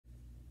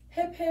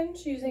Hip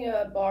hinge using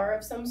a bar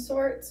of some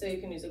sort, so you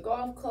can use a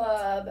golf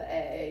club,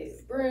 a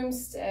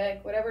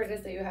broomstick, whatever it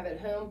is that you have at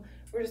home.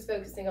 We're just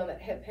focusing on that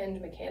hip hinge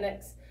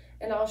mechanics,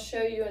 and I'll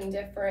show you in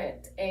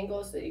different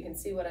angles so that you can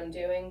see what I'm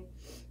doing.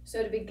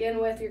 So to begin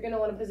with, you're going to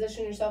want to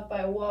position yourself by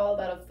a wall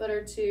about a foot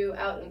or two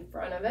out in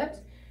front of it.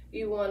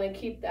 You want to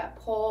keep that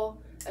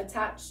pole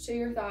attached to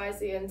your thighs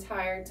the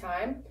entire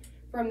time.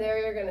 From there,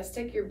 you're going to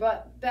stick your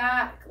butt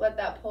back, let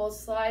that pole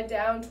slide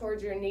down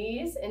towards your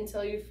knees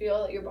until you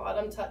feel that your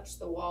bottom touch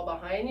the wall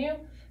behind you.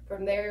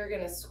 From there, you're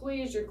going to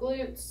squeeze your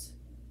glutes,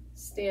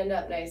 stand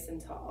up nice and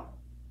tall.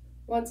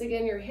 Once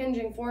again, you're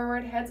hinging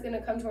forward, head's going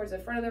to come towards the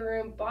front of the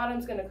room,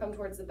 bottom's going to come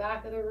towards the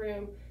back of the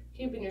room,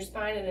 keeping your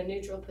spine in a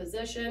neutral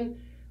position.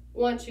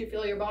 Once you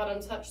feel your bottom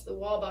touch the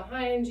wall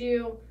behind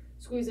you,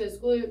 squeeze those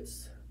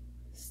glutes,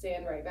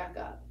 stand right back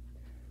up.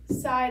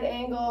 Side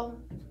angle,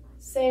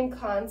 same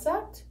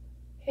concept.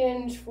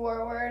 Hinge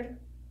forward,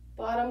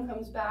 bottom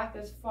comes back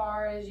as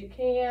far as you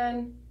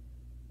can.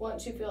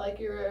 Once you feel like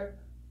you're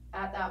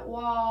at that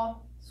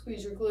wall,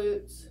 squeeze your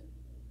glutes,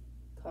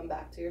 come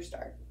back to your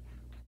start.